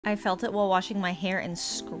I felt it while washing my hair and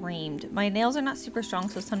screamed. My nails are not super strong,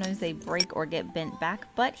 so sometimes they break or get bent back,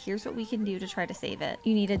 but here's what we can do to try to save it.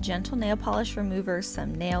 You need a gentle nail polish remover,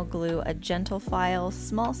 some nail glue, a gentle file,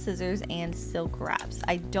 small scissors, and silk wraps.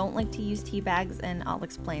 I don't like to use tea bags, and I'll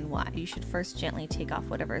explain why. You should first gently take off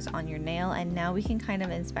whatever's on your nail, and now we can kind of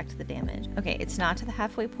inspect the damage. Okay, it's not to the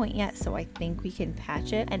halfway point yet, so I think we can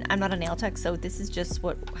patch it, and I'm not a nail tech, so this is just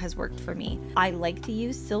what has worked for me. I like to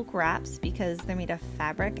use silk wraps because they're made of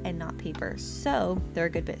fabric and not paper, so they're a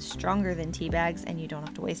good bit stronger than tea bags, and you don't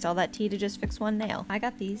have to waste all that tea to just fix one nail. I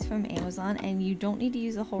got these from Amazon, and you don't need to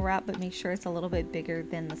use a whole wrap, but make sure it's a little bit bigger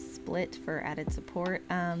than the split for added support.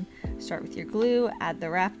 Start with your glue, add the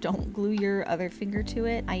wrap, don't glue your other finger to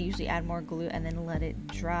it. I usually add more glue and then let it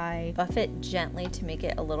dry. Buff it gently to make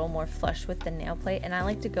it a little more flush with the nail plate, and I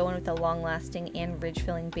like to go in with a long-lasting and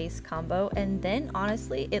ridge-filling base combo, and then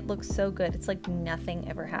honestly it looks so good. It's like nothing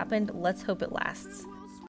ever happened. Let's hope it lasts.